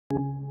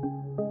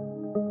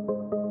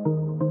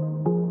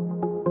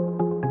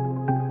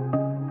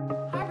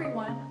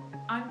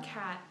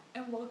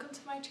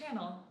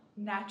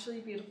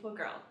Naturally Beautiful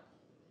Girl.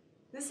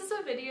 This is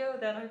a video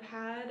that I've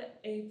had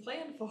a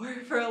plan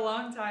for a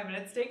long time, and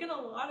it's taken a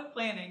lot of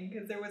planning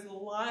because there was a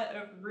lot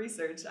of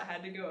research that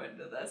had to go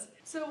into this.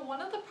 So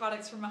one of the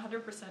products from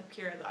 100%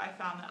 Pure that I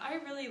found that I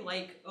really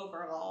like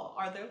overall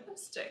are their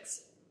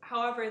lipsticks.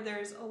 However,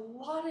 there's a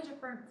lot of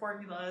different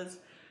formulas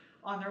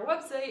on their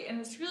website,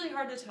 and it's really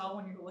hard to tell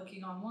when you're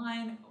looking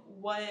online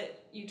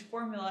what each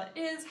formula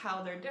is,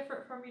 how they're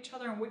different from each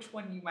other, and which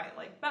one you might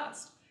like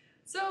best.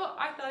 So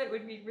I thought it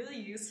would be really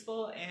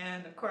useful,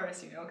 and of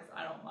course, you know, because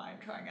I don't mind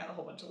trying out a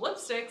whole bunch of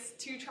lipsticks,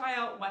 to try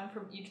out one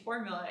from each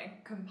formula and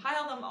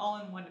compile them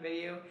all in one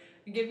video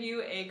and give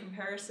you a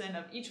comparison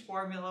of each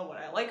formula, what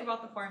I like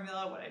about the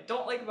formula, what I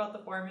don't like about the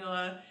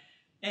formula,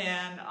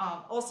 and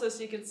also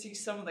so you can see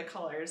some of the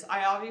colors.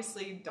 I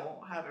obviously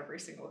don't have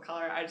every single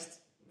color.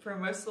 For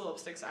most of the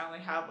lipsticks, I only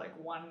have like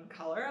one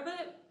color of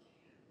it,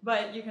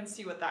 but you can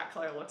see what that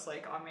color looks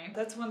like on me.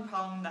 That's one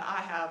problem that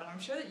I have, and I'm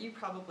sure that you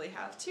probably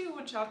have too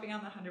when shopping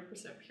on the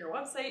 100% Pure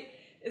website,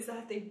 is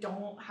that they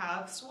don't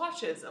have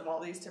swatches of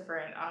all these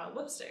different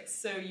lipsticks.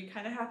 So you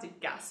kind of have to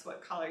guess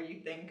what color you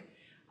think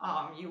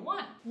you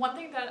want. One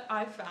thing that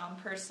I found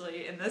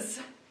personally in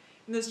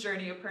this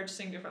journey of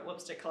purchasing different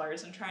lipstick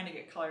colors and trying to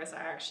get colors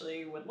I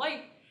actually would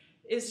like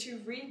is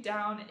to read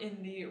down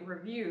in the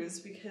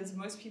reviews, because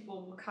most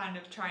people will kind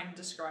of try and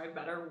describe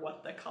better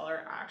what the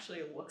color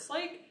actually looks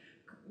like,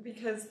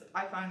 because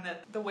I find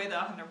that the way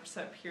that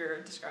 100%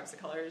 Pure describes the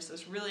colors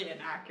is really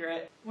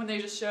inaccurate. When they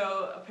just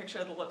show a picture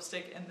of the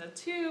lipstick in the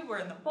tube or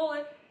in the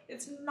bullet,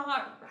 it's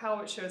not how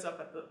it shows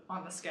up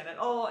on the skin at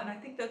all, and I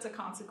think that's a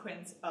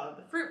consequence of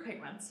the fruit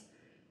pigments.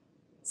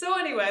 So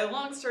anyway,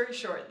 long story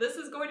short, this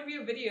is going to be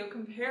a video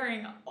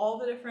comparing all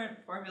the different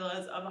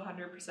formulas of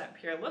 100%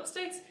 Pure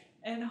lipsticks,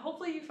 and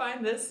hopefully you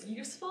find this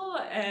useful,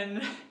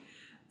 and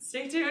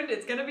stay tuned,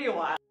 it's gonna be a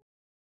while.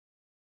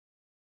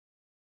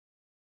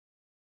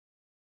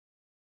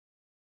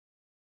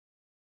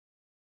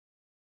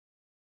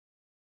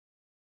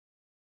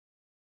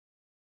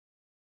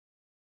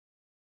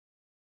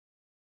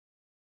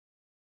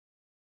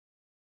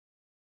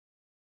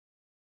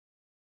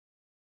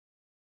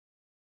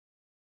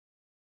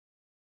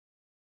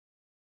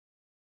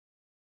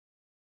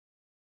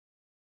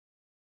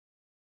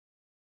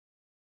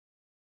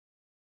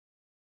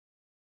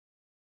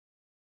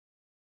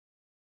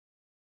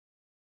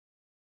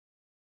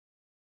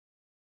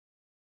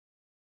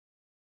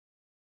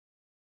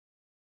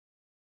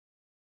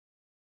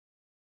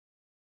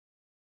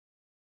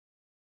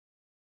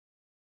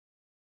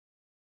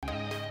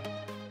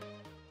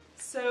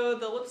 So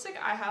the lipstick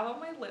I have on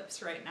my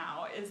lips right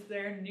now is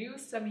their new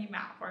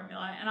semi-matte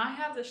formula, and I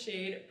have the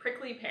shade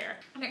Prickly Pear.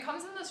 And it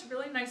comes in this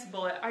really nice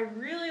bullet. I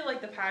really like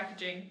the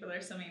packaging for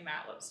their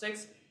semi-matte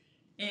lipsticks,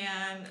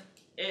 and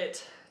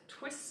it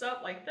twists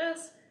up like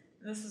this,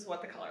 and this is what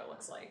the color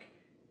looks like.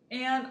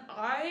 And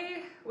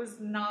I was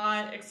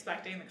not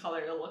expecting the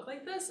color to look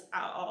like this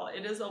at all.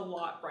 It is a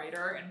lot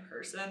brighter in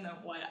person than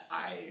what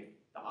I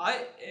thought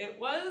it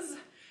was,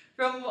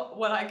 from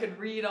what I could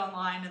read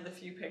online and the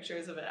few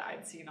pictures of it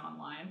I'd seen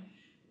online.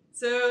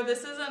 So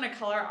this isn't a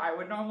color I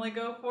would normally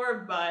go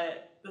for,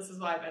 but this is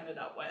what I've ended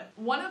up with.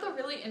 One of the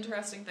really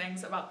interesting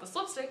things about this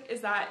lipstick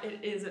is that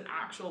it is an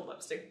actual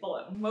lipstick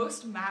bullet.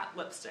 Most matte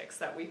lipsticks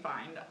that we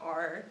find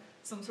are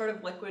some sort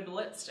of liquid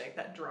lipstick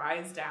that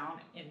dries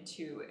down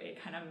into a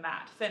kind of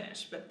matte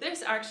finish, but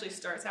this actually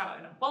starts out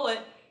in a bullet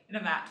in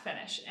a matte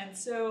finish. And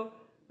so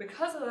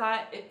because of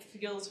that, it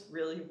feels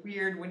really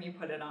weird when you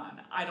put it on.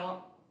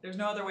 There's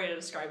no other way to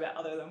describe it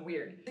other than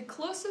weird. The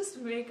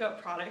closest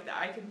makeup product that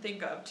I can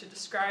think of to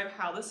describe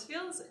how this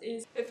feels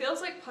is, it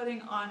feels like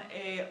putting on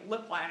a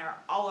lip liner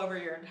all over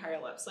your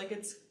entire lips. Like,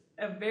 it's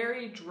a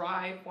very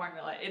dry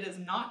formula. It is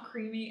not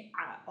creamy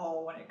at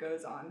all when it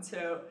goes on.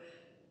 So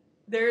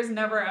there's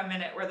never a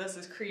minute where this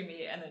is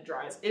creamy and then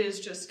dries. It is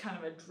just kind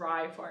of a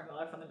dry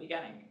formula from the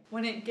beginning.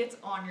 When it gets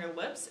on your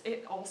lips,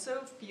 it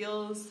also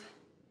feels,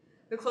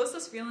 the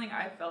closest feeling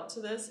I've felt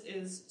to this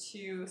is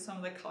to some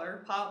of the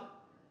ColourPop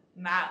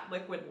matte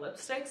liquid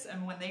lipsticks,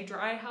 and when they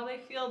dry how they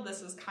feel,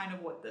 this is kind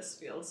of what this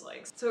feels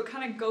like. So it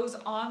kind of goes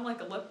on like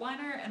a lip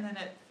liner, and then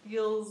it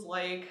feels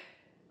like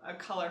a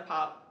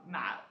ColourPop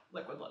matte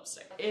liquid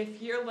lipstick.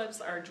 If your lips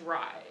are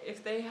dry,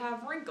 if they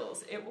have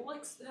wrinkles, it will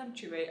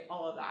accentuate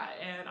all of that.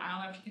 And I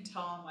don't know if you can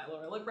tell on my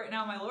lower lip right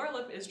now, my lower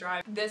lip is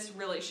dry. This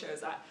really shows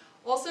that.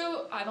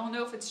 Also, I don't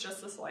know if it's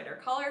just this lighter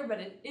color,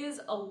 but it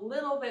is a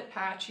little bit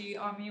patchy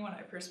on me when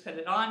I first put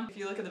it on. If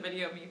you look at the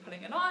video of me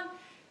putting it on,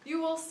 you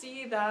will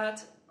see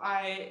that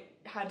I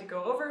had to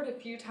go over it a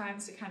few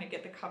times to kind of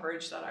get the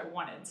coverage that I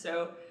wanted.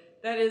 So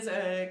that is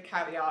a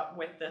caveat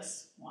with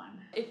this one.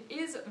 It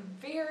is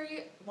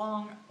very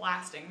long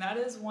lasting. That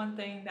is one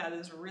thing that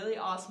is really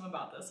awesome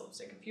about this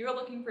lipstick. If you're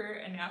looking for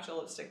a natural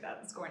lipstick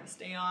that's going to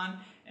stay on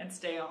and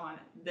stay on,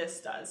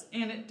 this does.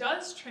 And it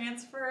does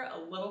transfer a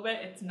little bit.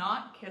 It's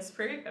not kiss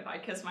proof. If I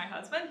kiss my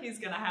husband, he's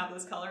gonna have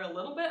this color a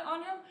little bit on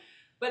him,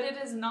 but it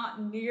is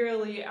not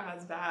nearly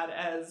as bad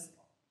as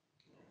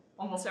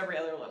almost every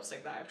other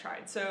lipstick that I've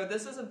tried. So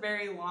this is a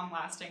very long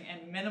lasting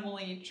and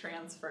minimally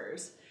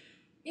transfers.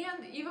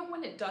 And even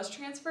when it does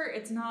transfer,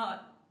 it's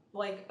not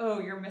like, oh,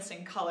 you're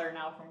missing color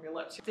now from your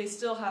lips. They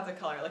still have the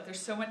color. Like there's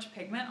so much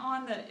pigment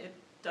on that it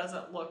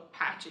doesn't look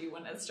patchy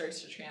when it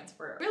starts to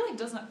transfer. It really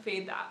doesn't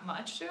fade that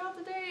much throughout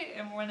the day,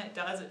 and when it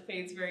does, it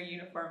fades very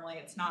uniformly.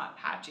 It's not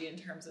patchy in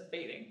terms of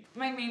fading.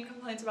 My main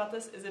complaints about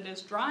this is it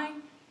is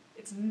drying.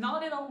 It's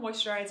not at all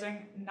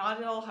moisturizing, not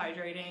at all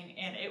hydrating,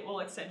 and it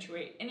will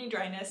accentuate any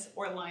dryness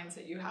or lines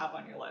that you have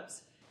on your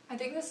lips. I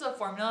think this is a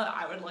formula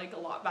that I would like a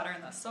lot better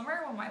in the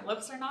summer when my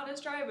lips are not as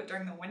dry, but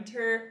during the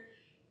winter,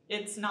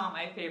 it's not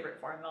my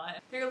favorite formula.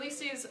 They released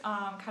these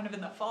kind of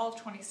in the fall of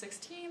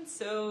 2016,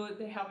 so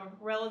they have a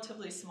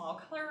relatively small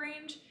color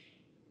range.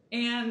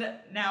 And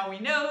now we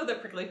know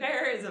that Prickly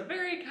Pear is a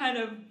very kind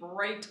of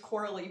bright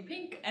corally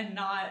pink and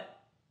not,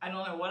 I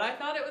don't know what I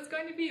thought it was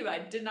going to be, but I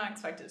did not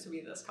expect it to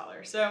be this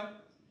color. So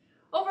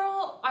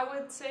overall, I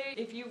would say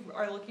if you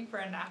are looking for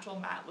a natural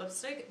matte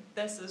lipstick,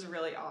 this is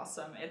really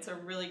awesome. It's a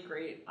really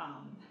great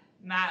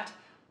matte,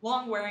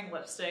 long-wearing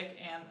lipstick,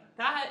 and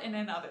that in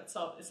and of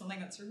itself is something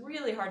that's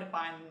really hard to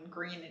find in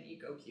green and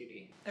eco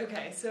beauty.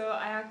 Okay, so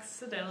I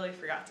accidentally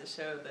forgot to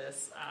show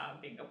this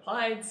being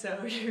applied,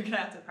 so you're gonna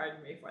have to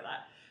pardon me for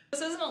that. This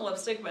isn't a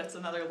lipstick, but it's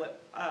another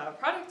lip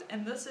product,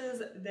 and this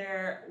is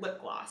their lip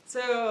gloss.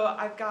 So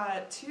I've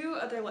got two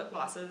other lip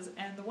glosses,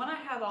 and the one I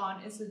have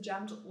on is the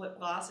gemmed lip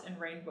gloss in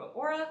Rainbow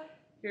Aura.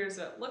 Here's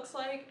what it looks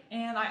like.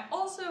 And I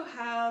also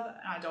have,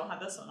 and I don't have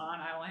this one on,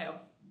 I only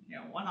have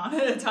one on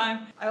at a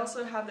time. I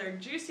also have their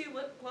Juicy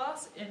Lip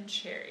Gloss in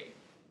Cherry.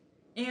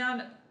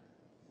 And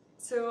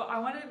so I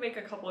wanted to make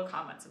a couple of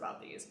comments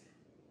about these.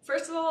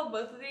 First of all,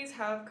 both of these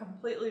have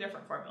completely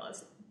different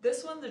formulas.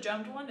 This one, the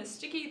gemmed one, is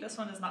sticky. This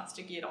one is not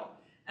sticky at all.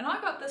 And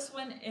I got this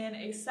one in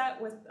a set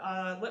with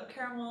lip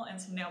caramel and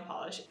some nail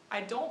polish.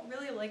 I don't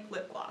really like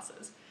lip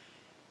glosses.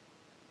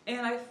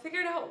 And I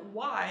figured out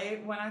why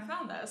when I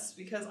found this,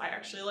 because I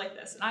actually like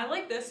this. And I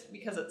like this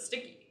because it's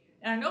sticky.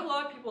 And I know a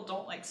lot of people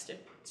don't like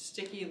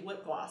sticky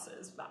lip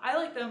glosses, but I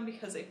like them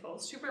because they feel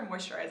super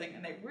moisturizing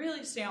and they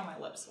really stay on my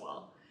lips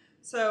well.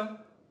 So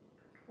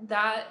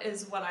that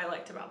is what I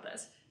liked about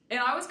this. And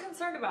I was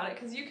concerned about it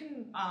because you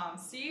can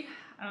see,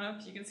 I don't know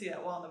if you can see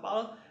that well in the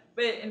bottle,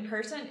 but in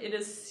person it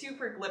is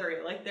super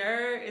glittery. Like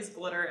there is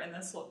glitter in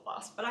this lip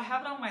gloss, but I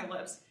have it on my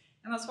lips.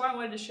 And that's why I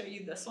wanted to show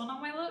you this one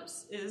on my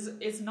lips.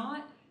 It's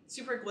not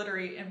super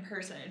glittery in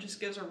person. It just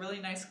gives a really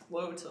nice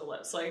glow to the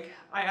lips. Like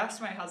I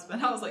asked my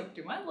husband, I was like,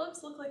 do my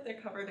lips look like they're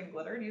covered in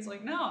glitter? And he's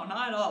like, no,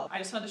 not at all. I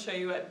just wanted to show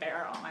you it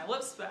bare on my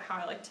lips, but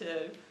how I like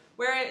to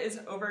wear it is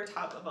over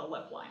top of a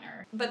lip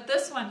liner. But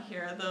this one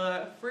here,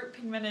 the Fruit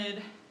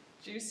Pigmented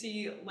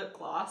Juicy Lip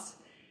Gloss,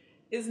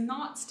 is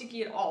not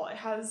sticky at all.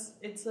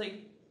 It's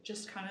like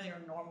just kind of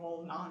your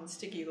normal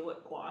non-sticky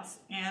lip gloss.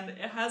 And it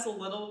has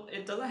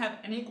it doesn't have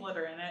any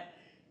glitter in it.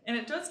 And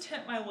it does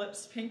tint my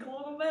lips pink a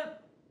little bit,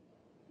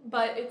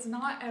 but it's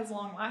not as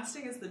long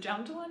lasting as the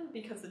gemmed one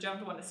because the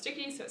gemmed one is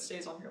sticky, so it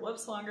stays on your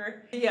lips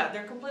longer. But yeah,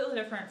 they're completely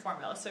different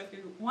formulas. So if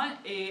you want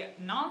a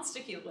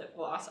non-sticky lip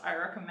gloss, I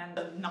recommend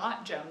the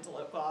not gemmed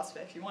lip gloss.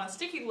 But if you want a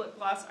sticky lip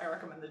gloss, I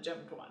recommend the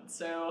gemmed one.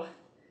 So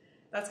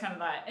that's kind of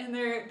that. And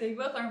they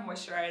both are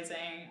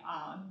moisturizing.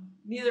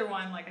 Neither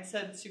one, like I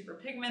said, super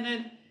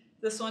pigmented.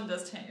 This one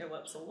does tint your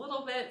lips a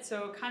little bit,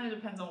 so it kind of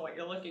depends on what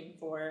you're looking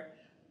for.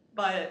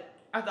 But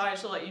I thought I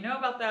should let you know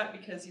about that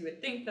because you would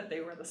think that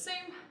they were the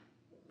same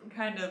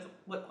kind of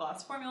lip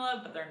gloss formula,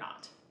 but they're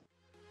not.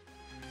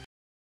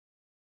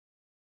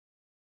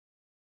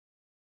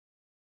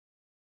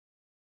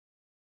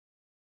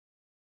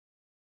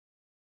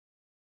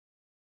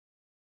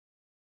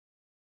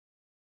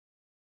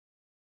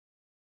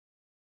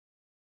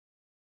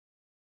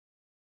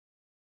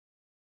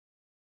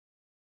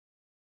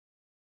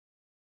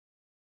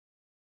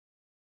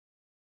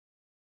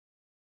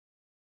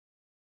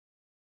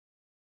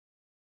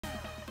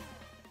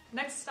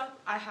 Next up,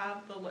 I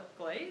have the lip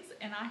glaze,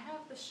 and I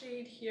have the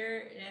shade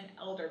here in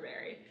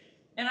Elderberry.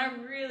 And I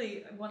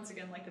really, once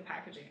again, like the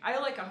packaging. I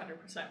like 100%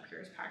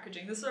 Pure's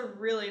packaging. This is a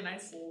really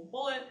nice little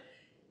bullet,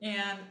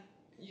 and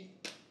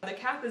the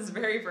cap is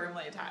very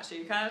firmly attached, so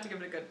you kind of have to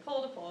give it a good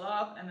pull to pull it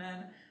off, and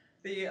then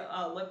the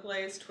lip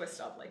glaze twists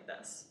up like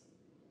this.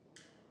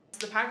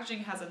 The packaging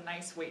has a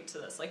nice weight to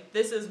this. Like,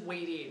 this is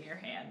weighty in your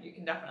hand. You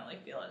can definitely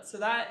feel it. So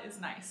that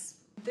is nice.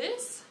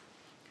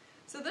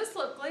 So this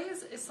lip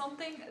glaze is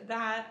something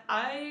that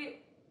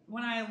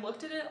when I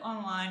looked at it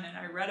online and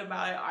I read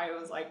about it, I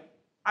was like,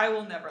 I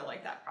will never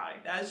like that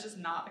product. That is just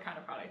not the kind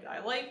of product that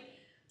I like.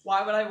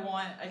 Why would I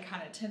want a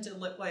kind of tinted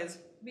lip glaze?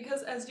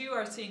 Because as you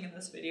are seeing in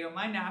this video,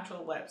 my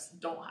natural lips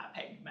don't have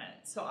pigment.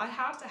 So I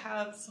have to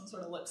have some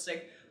sort of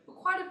lipstick with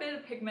quite a bit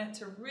of pigment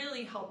to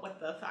really help with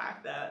the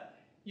fact that,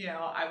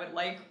 I would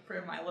like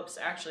for my lips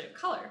to actually have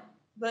color.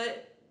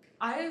 But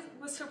I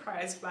was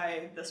surprised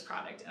by this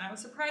product, and I was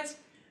surprised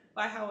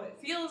by how it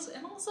feels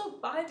and also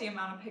by the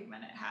amount of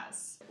pigment it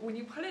has. When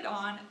you put it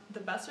on, the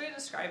best way to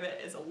describe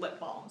it is a lip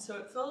balm. So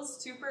it feels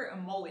super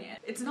emollient.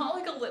 It's not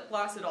like a lip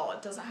gloss at all.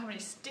 It doesn't have any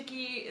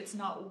sticky, it's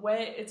not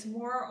wet, it's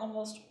more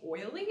almost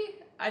oily.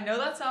 I know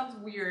that sounds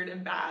weird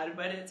and bad,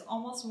 but it's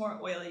almost more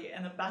oily,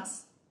 and the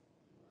best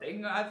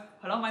thing I've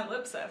put on my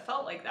lips that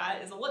felt like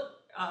that is a lip,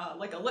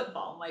 like a lip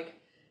balm, like,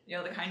 you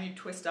know, the kind you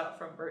twist out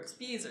from Burt's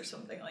Bees or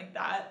something like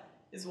that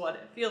is what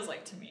it feels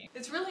like to me.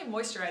 It's really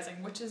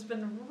moisturizing, which has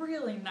been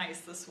really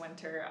nice this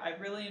winter. I've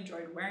really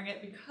enjoyed wearing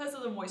it because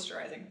of the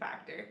moisturizing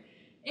factor.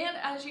 And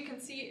as you can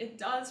see, it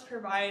does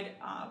provide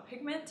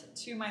pigment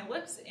to my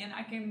lips, and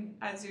I can,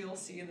 as you'll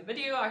see in the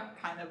video, I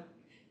kind of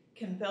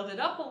can build it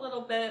up a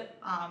little bit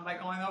by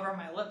going over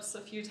my lips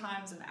a few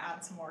times and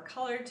add some more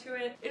color to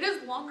it. It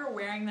is longer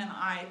wearing than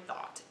I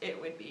thought it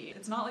would be.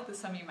 It's not like the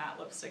semi-matte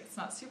lipstick, it's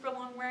not super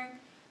long wearing,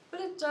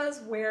 but it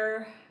does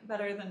wear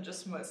better than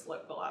just most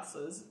lip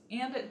glosses,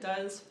 and it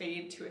does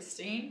fade to a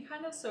stain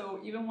kind of,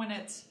 so even when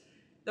it's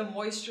the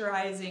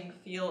moisturizing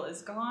feel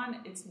is gone,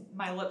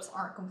 my lips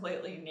aren't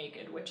completely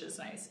naked, which is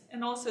nice.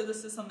 And also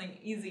this is something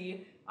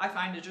easy I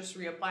find to just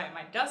reapply at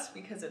my desk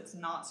because it's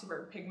not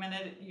super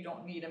pigmented. You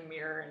don't need a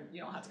mirror and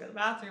you don't have to go to the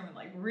bathroom and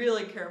like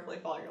really carefully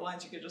follow your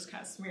lines. You could just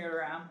kind of smear it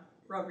around,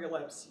 rub your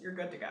lips, you're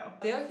good to go.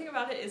 The other thing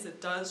about it is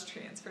it does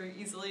transfer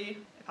easily.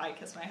 If I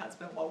kiss my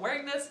husband while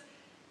wearing this,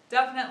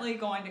 definitely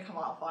going to come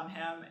off on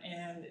him,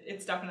 and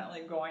it's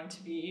definitely going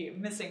to be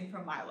missing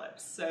from my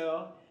lips.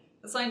 So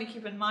that's something to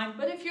keep in mind.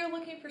 But if you're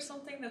looking for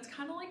something that's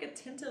kind of like a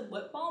tinted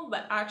lip balm,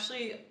 but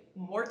actually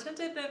more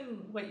tinted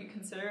than what you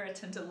consider a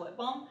tinted lip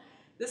balm,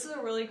 this is a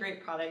really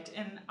great product.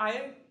 And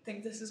I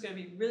think this is going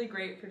to be really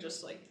great for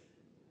just like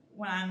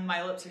when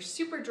my lips are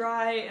super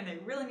dry and they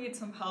really need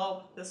some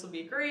help, this will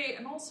be great.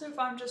 And also if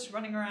I'm just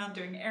running around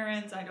doing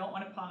errands, I don't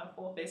want to put on a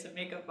full face of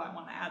makeup, but I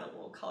want to add a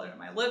little color to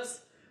my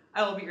lips,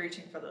 I will be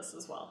reaching for this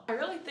as well. I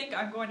really think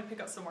I'm going to pick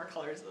up some more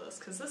colors of this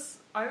because this,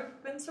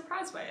 I've been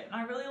surprised by it and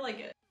I really like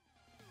it.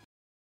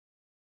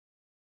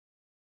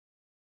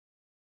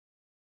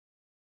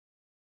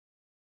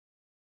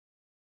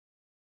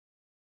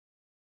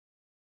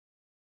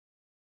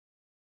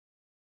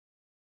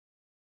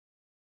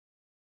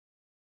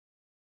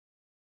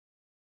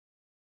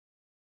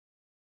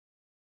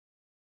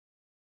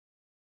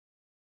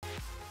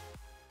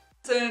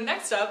 So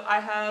next up, I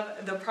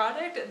have the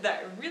product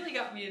that really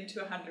got me into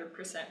 100%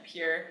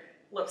 pure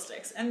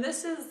lipsticks, and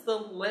this is the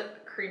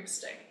Lip Cream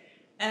Stick.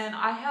 And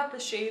I have the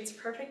shades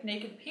Perfect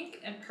Naked Pink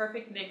and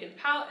Perfect Naked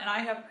Pout, and I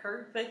have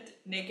Perfect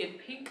Naked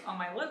Pink on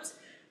my lips.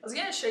 I was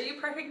gonna show you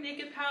Perfect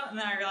Naked Pout, and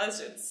then I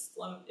realized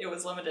it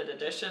was limited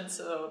edition,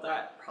 so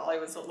that probably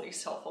was the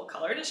least helpful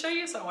color to show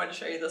you, so I wanted to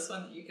show you this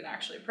one that you can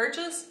actually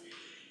purchase.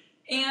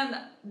 And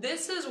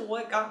this is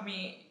what got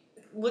me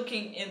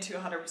looking into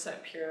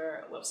 100%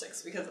 pure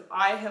lipsticks because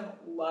I have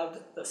loved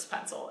this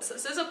pencil. So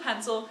this is a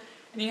pencil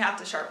and you have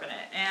to sharpen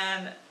it,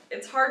 and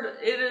it's hard,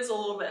 it is a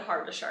little bit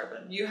hard to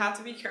sharpen. You have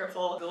to be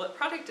careful. The lip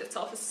product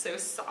itself is so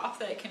soft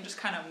that it can just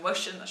kind of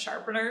mush in the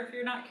sharpener if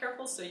you're not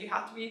careful, so you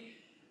have to be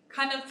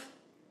kind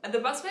of, the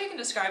best way I can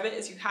describe it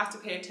is you have to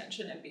pay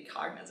attention and be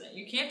cognizant.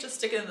 You can't just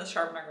stick it in the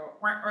sharpener and go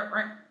rrr, rrr,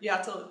 rrr. You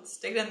have to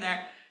stick it in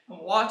there and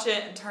watch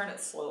it and turn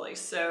it slowly.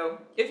 So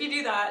if you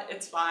do that,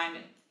 it's fine.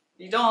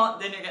 If you don't,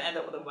 then you're gonna end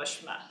up with a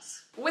mush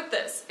mess. With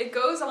this, it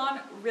goes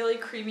on really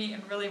creamy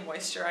and really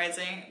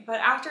moisturizing, but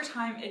after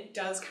time it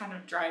does kind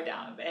of dry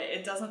down a bit.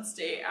 It doesn't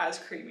stay as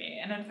creamy,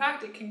 and in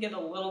fact it can get a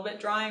little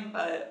bit drying,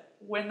 but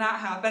when that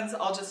happens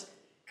I'll just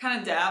kind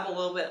of dab a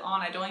little bit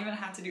on. I don't even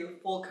have to do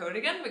a full coat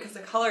again because the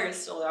color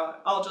is still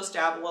out. I'll just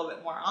dab a little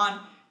bit more on,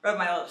 rub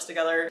my lips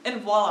together,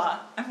 and voila,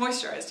 I'm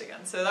moisturized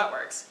again, so that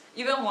works.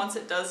 Even once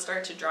it does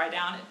start to dry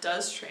down, it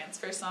does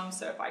transfer some,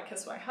 so if I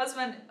kiss my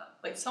husband,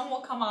 like some will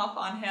come off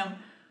on him,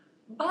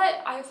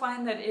 but I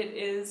find that it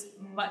is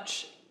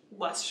much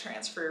less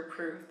transfer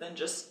proof than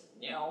just,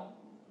 you know,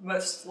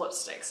 most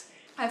lipsticks.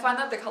 I find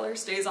that the color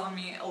stays on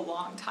me a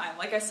long time.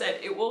 Like I said,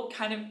 it will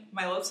kind of,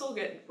 my lips will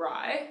get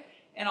dry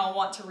and I'll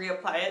want to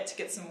reapply it to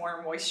get some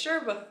more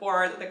moisture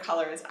before the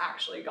color is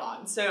actually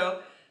gone.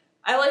 So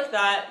I like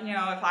that, you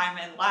know, if I'm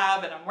in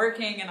lab and I'm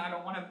working and I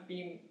don't want to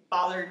be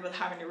bothered with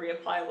having to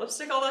reapply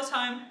lipstick all the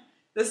time,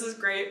 this is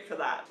great for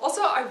that.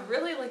 Also, I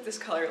really like this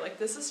color. Like,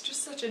 this is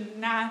just such a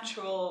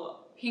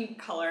natural pink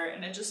color,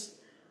 and it just,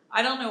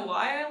 I don't know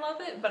why I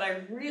love it, but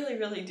I really,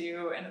 really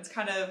do. And it's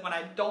kind of, when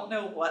I don't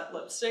know what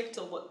lipstick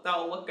to look,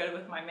 that'll look good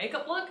with my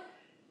makeup look,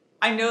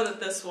 I know that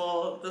this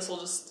will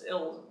just,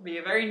 it'll be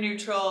very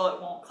neutral,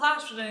 it won't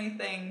clash with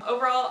anything.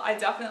 Overall, I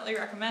definitely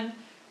recommend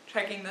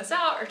checking this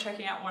out or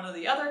checking out one of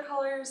the other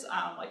colors.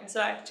 Like I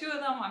said, I have two of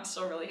them. I'm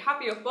still really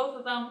happy with both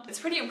of them. It's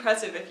pretty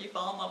impressive if you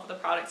fall in love with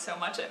the product so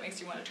much it makes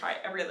you want to try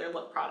every other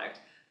lip product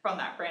from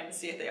that brand to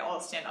see if they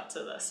all stand up to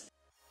this.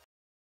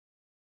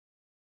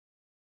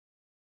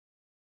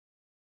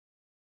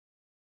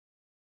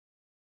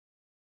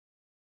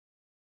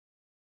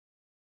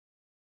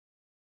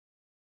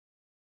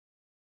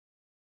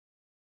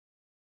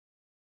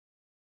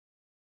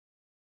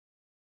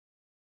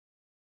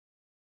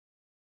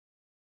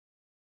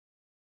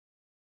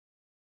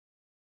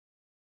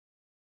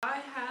 I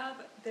have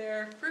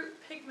their Fruit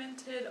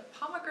Pigmented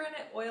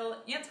Pomegranate Oil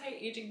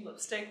Anti-Aging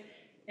Lipstick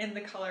in the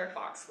color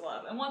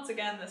Foxglove. And once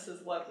again, this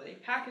is lovely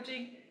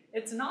packaging.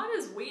 It's not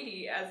as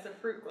weighty as the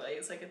Fruit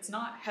Glaze, like it's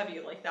not heavy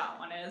like that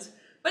one is,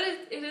 but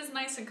it is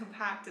nice and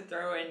compact to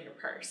throw in your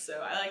purse,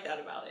 so I like that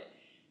about it.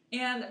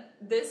 And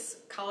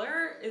this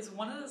color is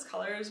one of those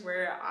colors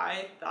where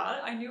I thought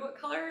I knew what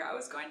color I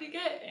was going to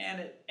get, and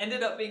it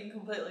ended up being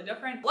completely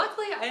different.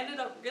 Luckily, I ended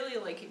up really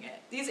liking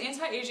it. These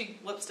anti-aging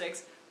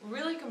lipsticks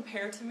really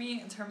compare to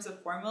me in terms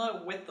of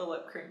formula with the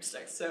lip cream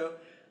sticks, so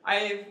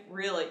I've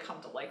really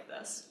come to like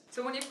this.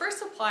 So when you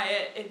first apply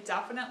it, it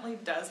definitely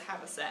does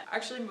have a scent.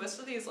 Actually, most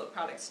of these lip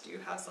products do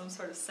have some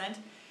sort of scent.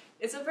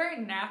 It's a very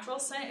natural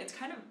scent. It's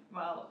kind of,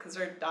 well, because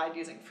they're dyed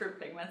using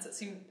fruit pigments, it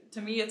seemed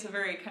to me it's a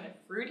very kind of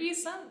fruity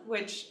scent,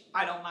 which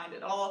I don't mind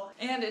at all.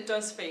 And it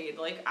does fade.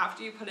 Like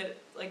after you put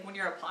it, like when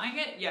you're applying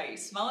it, yeah, you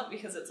smell it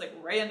because it's like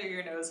right under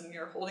your nose and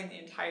you're holding the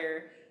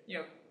entire, you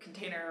know,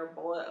 container or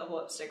bullet of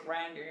lipstick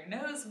right under your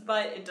nose,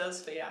 but it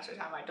does fade after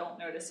time. I don't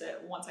notice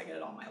it once I get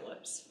it on my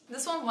lips.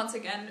 This one, once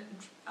again,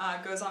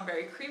 goes on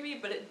very creamy,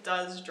 but it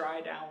does dry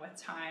down with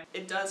time.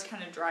 It does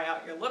kind of dry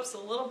out your lips a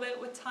little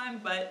bit with time,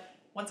 but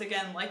once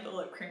again, like the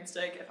lip cream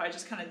stick, if I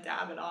just kind of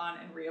dab it on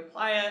and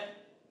reapply it,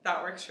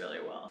 that works really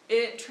well.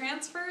 It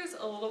transfers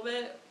a little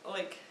bit,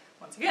 like,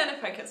 once again,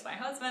 if I kiss my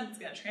husband, it's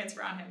gonna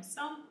transfer on him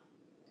some,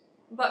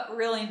 but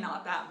really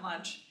not that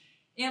much.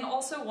 And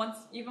also,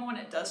 even when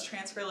it does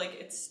transfer, like,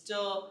 it's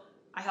still,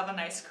 I have a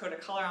nice coat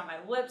of color on my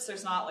lips,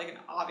 there's not like an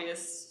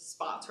obvious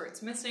spots where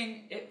it's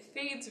missing. It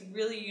fades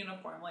really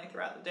uniformly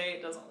throughout the day,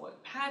 it doesn't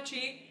look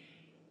patchy,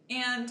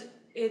 and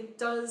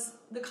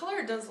the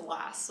color does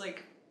last.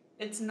 Like,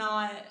 it's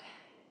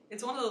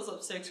one of those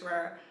lipsticks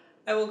where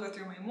I will go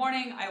through my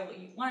morning, I will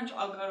eat lunch,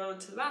 I'll go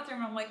to the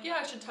bathroom, I'm like, yeah,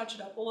 I should touch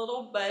it up a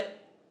little, but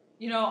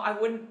you know,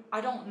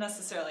 I don't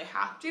necessarily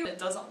have to. It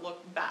doesn't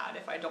look bad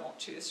if I don't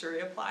choose to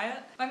reapply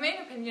it. My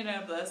main opinion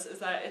of this is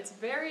that it's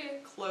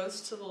very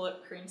close to the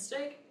lip cream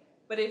stick,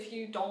 but if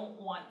you don't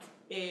want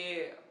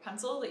a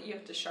pencil that you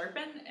have to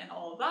sharpen and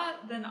all of that,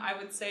 then I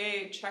would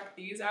say check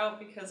these out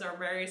because they're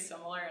very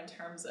similar in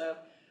terms of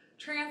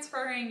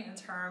transferring, in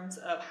terms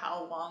of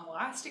how long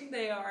lasting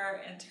they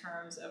are, in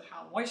terms of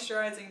how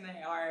moisturizing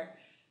they are.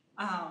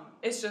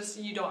 It's just,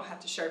 you don't have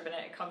to sharpen it.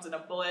 It comes in a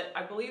bullet.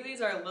 I believe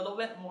these are a little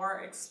bit more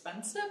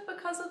expensive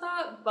because of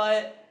that,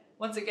 but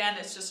once again,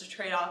 it's just a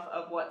trade-off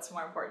of what's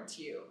more important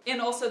to you.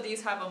 And also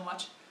these have a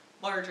much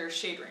larger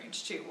shade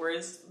range too,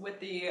 whereas with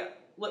the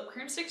lip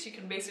cream sticks, you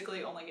can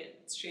basically only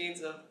get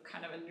shades of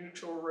kind of a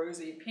neutral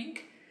rosy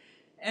pink.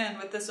 And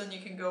with this one, you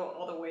can go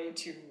all the way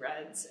to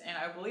reds. And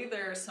I believe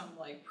there are some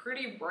like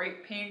pretty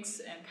bright pinks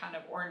and kind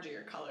of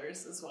orangier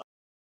colors as well.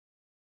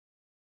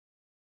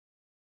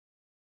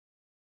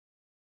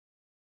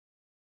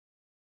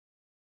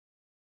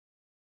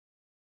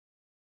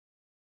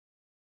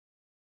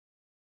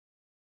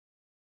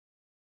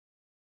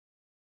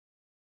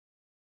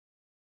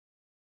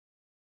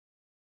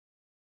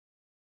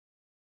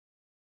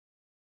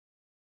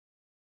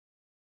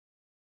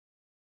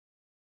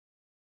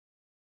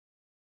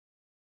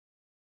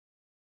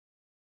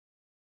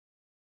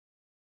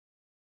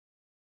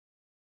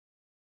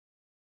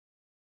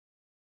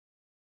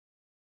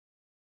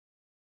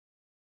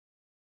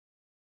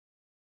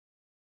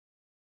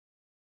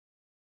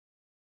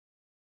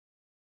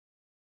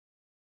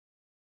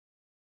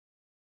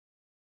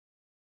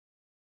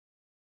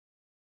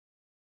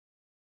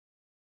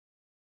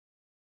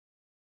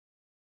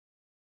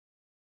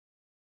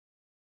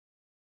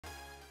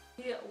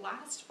 The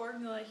last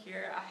formula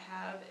here I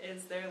have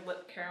is their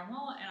lip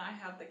caramel, and I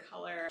have the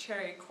color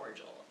cherry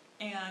cordial.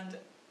 And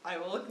I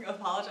will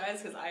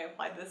apologize because I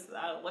applied this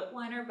without a lip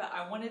liner, but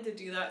I wanted to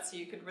do that so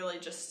you could really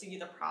just see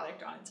the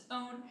product on its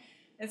own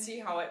and see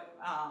how it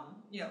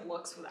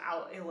looks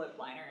without a lip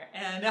liner.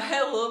 And I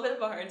had a little bit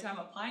of a hard time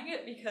applying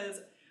it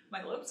because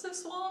my lips have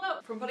swollen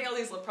up from putting all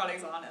these lip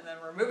products on and then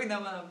removing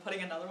them and then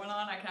putting another one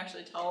on. I can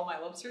actually tell my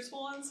lips are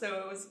swollen, so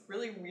it was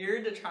really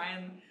weird to try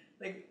and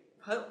like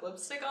put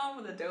lipstick on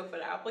with a doe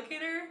foot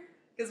applicator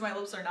because my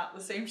lips are not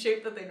the same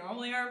shape that they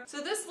normally are. So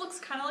this looks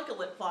kind of like a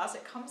lip gloss.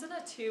 It comes in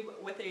a tube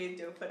with a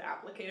doe foot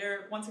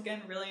applicator. Once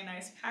again, really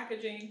nice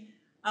packaging.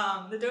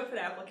 The doe foot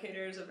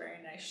applicator is a very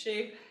nice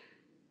shape.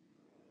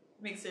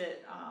 Makes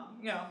it,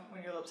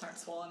 when your lips aren't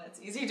swollen,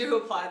 it's easy to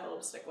apply the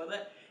lipstick with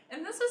it.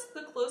 And this is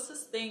the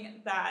closest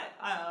thing that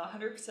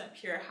 100%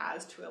 Pure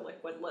has to a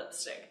liquid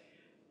lipstick.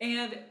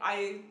 And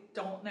I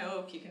don't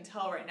know if you can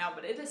tell right now,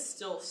 but it is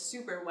still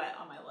super wet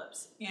on my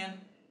lips. And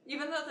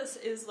even though this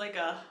is like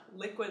a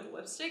liquid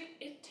lipstick,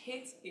 it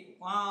takes a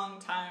long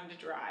time to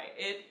dry.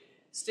 It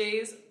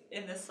stays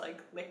in this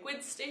like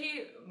liquid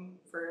state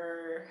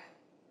for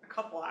a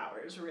couple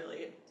hours,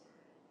 really.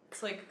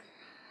 It's like,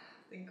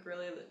 I think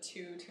really the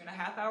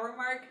 2.5 hour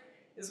mark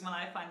is when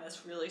I find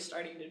this really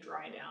starting to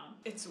dry down.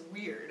 It's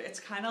weird. It's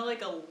kind of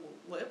like a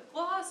lip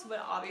gloss,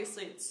 but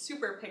obviously it's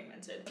super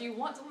pigmented. If you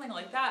want something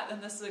like that,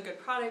 then this is a good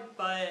product,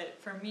 but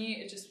for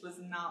me, it just was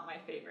not my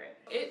favorite.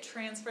 It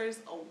transfers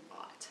a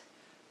lot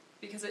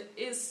because it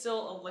is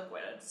still a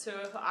liquid. So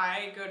if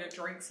I go to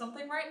drink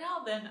something right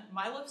now, then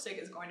my lipstick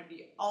is going to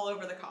be all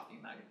over the coffee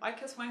mug. If I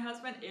kiss my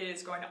husband, it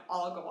is going to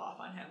all go off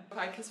on him. If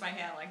I kiss my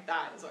hand, like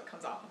that is what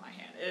comes off of my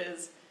hand.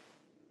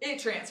 It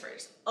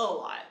transfers a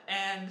lot.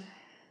 And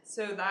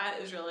So that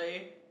is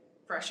really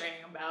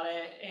frustrating about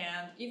it.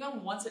 And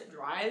even once it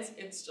dries,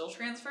 it still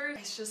transfers.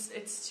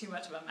 It's too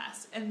much of a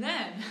mess. And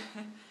then,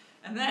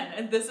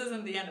 and this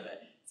isn't the end of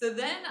it. So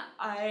then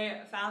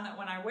I found that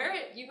when I wear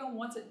it, even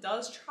once it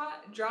does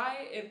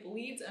dry, it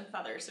bleeds and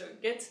feathers. So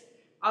it gets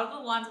out of the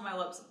lines of my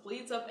lips, it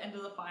bleeds up into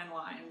the fine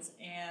lines,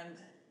 and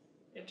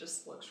it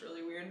just looks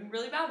really weird and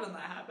really bad when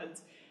that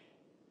happens.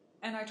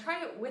 And I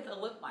tried it with a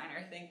lip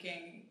liner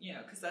thinking, you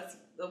know, because that's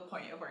the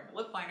point of wearing a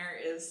lip liner,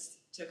 is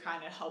to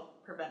kind of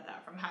help prevent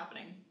that from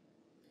happening.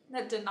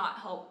 That did not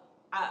help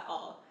at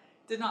all.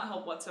 Did not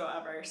help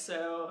whatsoever.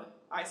 So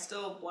I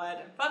still bled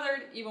and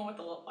feathered even with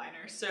the lip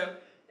liner. So,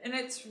 and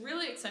it's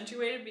really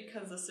accentuated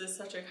because this is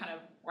such a kind of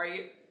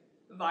bright,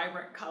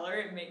 vibrant color.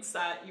 It makes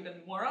that even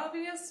more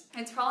obvious.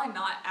 It's probably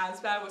not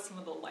as bad with some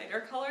of the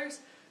lighter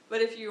colors,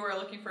 but if you are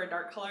looking for a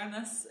dark color in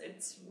this,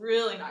 it's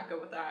really not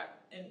good with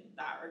that in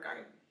that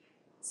regard.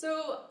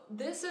 So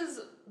this is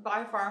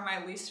by far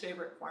my least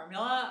favorite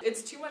formula.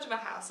 It's too much of a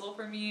hassle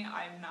for me.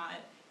 I'm not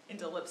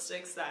into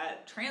lipsticks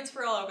that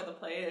transfer all over the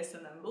place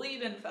and then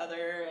bleed and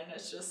feather, and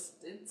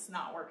it's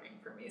not working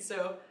for me.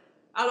 So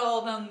out of all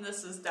of them,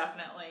 this is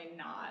definitely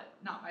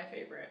not my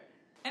favorite.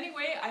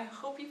 Anyway, I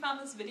hope you found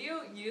this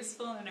video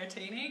useful and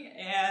entertaining,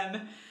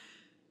 and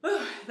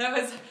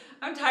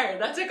I'm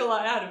tired. That took a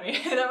lot out of me.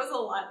 That was a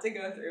lot to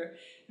go through.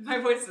 My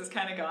voice is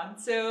kind of gone.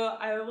 So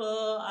I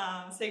will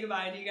say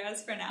goodbye to you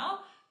guys for now.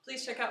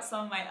 Please check out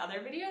some of my other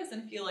videos,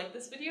 and if you like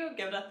this video,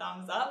 give it a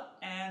thumbs up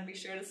and be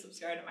sure to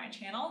subscribe to my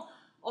channel.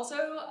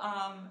 Also,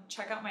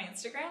 check out my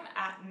Instagram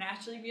at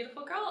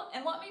naturallybeautifulgirl,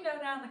 and let me know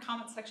down in the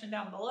comment section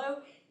down below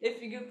if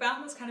you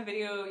found this kind of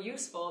video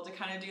useful to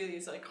kind of do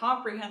these like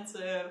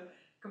comprehensive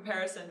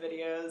comparison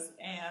videos.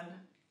 And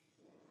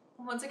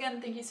once again,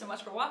 thank you so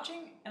much for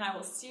watching, and I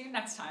will see you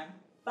next time.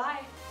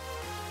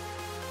 Bye!